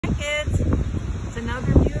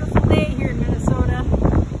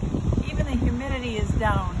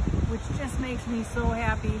down, which just makes me so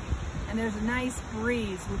happy. And there's a nice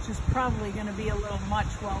breeze, which is probably going to be a little much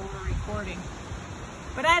while we're recording.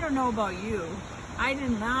 But I don't know about you. I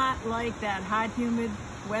did not like that hot, humid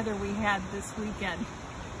weather we had this weekend.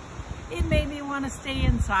 It made me want to stay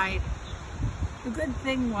inside. The good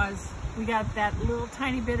thing was we got that little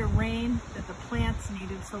tiny bit of rain that the plants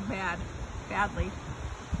needed so badly.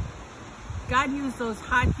 God used those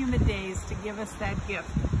hot, humid days to give us that gift.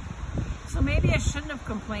 So maybe I shouldn't have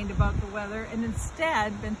complained about the weather and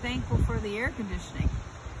instead been thankful for the air conditioning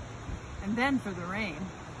and then for the rain.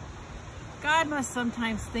 God must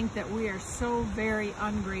sometimes think that we are so very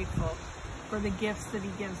ungrateful for the gifts that he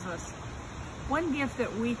gives us. One gift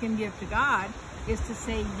that we can give to God is to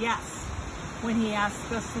say yes when he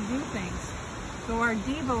asks us to do things. So our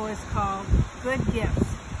Devo is called Good Gifts,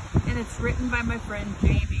 and it's written by my friend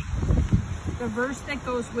Jamie. The verse that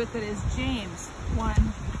goes with it is James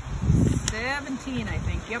 1:17, I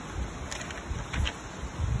think, yep.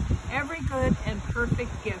 Every good and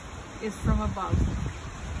perfect gift is from above,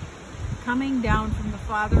 coming down from the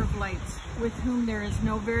Father of lights, with whom there is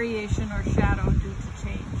no variation or shadow due to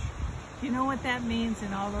change. Do you know what that means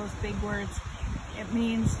in all those big words? It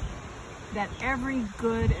means that every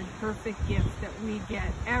good and perfect gift that we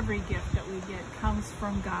get, every gift that we get comes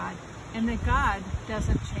from God, and that God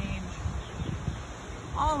doesn't change.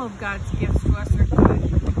 All of God's gifts to us are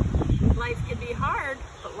good. Life can be hard,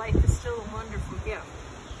 but life is still a wonderful gift.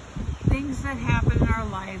 Things that happen in our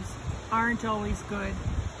lives aren't always good,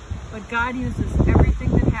 but God uses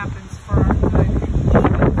everything that happens for our good and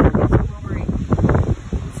even for his glory.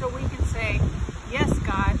 So we can say, yes,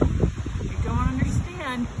 God, I don't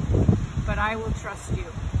understand, but I will trust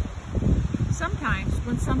you. Sometimes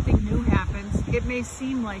when something new happens, it may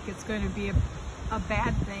seem like it's going to be a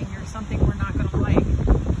bad thing or something we're not going to like,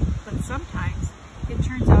 but sometimes it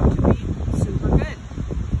turns out to be super good.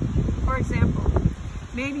 For example,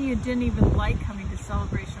 maybe you didn't even like coming to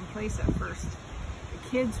Celebration Place at first. The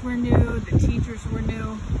kids were new, the teachers were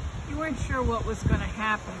new, you weren't sure what was going to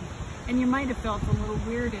happen, and you might have felt a little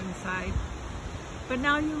weird inside. But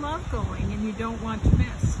now you love going and you don't want to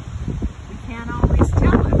miss. We can't always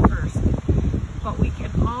tell at first, but we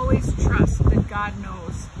can always trust that God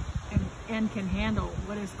knows and can handle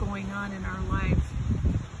what is going on in our lives.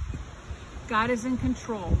 God is in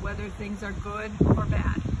control, whether things are good or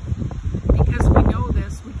bad. Because we know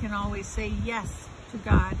this, we can always say yes to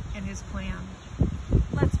God and his plan.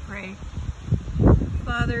 Let's pray.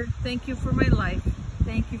 Father, thank you for my life.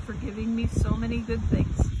 Thank you for giving me so many good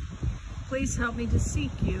things. Please help me to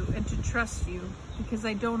seek you and to trust you, because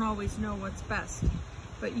I don't always know what's best,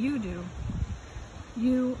 but you do.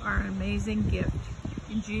 You are an amazing gift.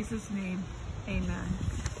 In Jesus' name, amen.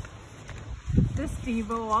 This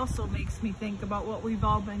Devo also makes me think about what we've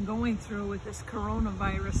all been going through with this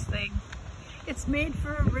coronavirus thing. It's made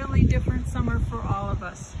for a really different summer for all of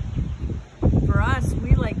us. For us,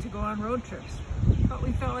 we like to go on road trips, but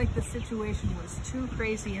we felt like the situation was too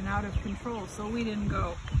crazy and out of control, so we didn't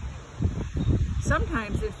go.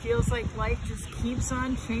 Sometimes it feels like life just keeps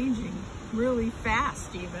on changing, really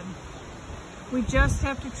fast even. We just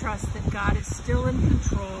have to trust that God is still in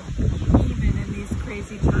control, even in these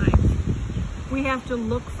crazy times. We have to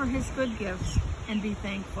look for his good gifts and be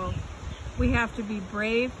thankful. We have to be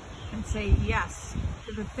brave and say yes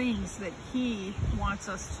to the things that he wants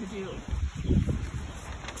us to do.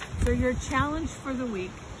 So your challenge for the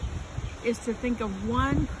week is to think of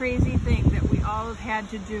one crazy thing that we all have had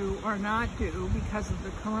to do or not do because of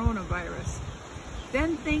the coronavirus.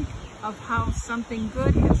 Then think of how something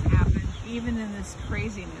good has happened even in this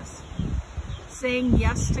craziness. Saying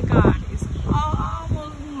yes to God is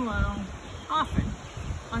often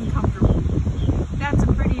uncomfortable. That's a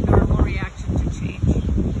pretty normal reaction to change.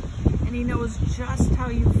 And he knows just how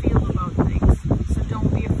you feel about things, so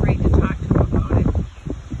don't be afraid to talk to him about it.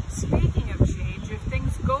 Speaking of change, if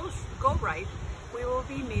things go right, we will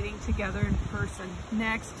be meeting together in person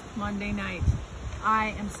next Monday night.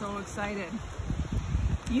 I am so excited.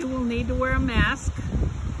 You will need to wear a mask,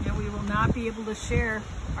 and we will not be able to share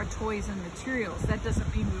our toys and materials. That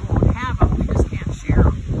doesn't mean we won't have them, we just can't share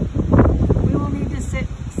them. We will need to sit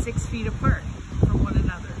 6 feet apart from one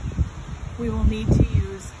another. We will need to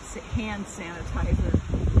use hand sanitizer,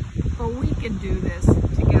 but we can do this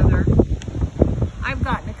together. I've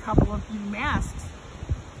gotten a couple of new masks.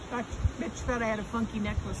 Mitch thought I had a funky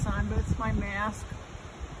necklace on, but it's my mask.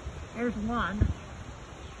 There's one.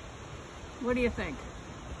 What do you think?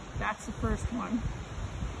 That's the first one.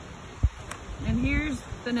 And here's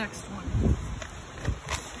the next one.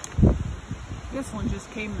 This one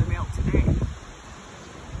just came in the mail today.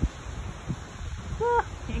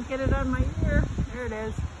 Can't get it on my ear. There it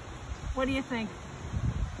is. What do you think?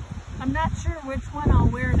 I'm not sure which one I'll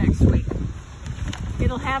wear next week.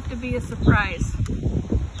 It'll have to be a surprise.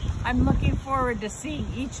 I'm looking forward to seeing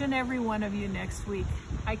each and every one of you next week.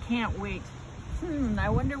 I can't wait. I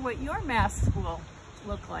wonder what your masks will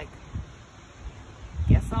look like.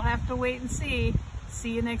 Guess I'll have to wait and see.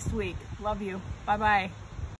 See you next week. Love you. Bye-bye.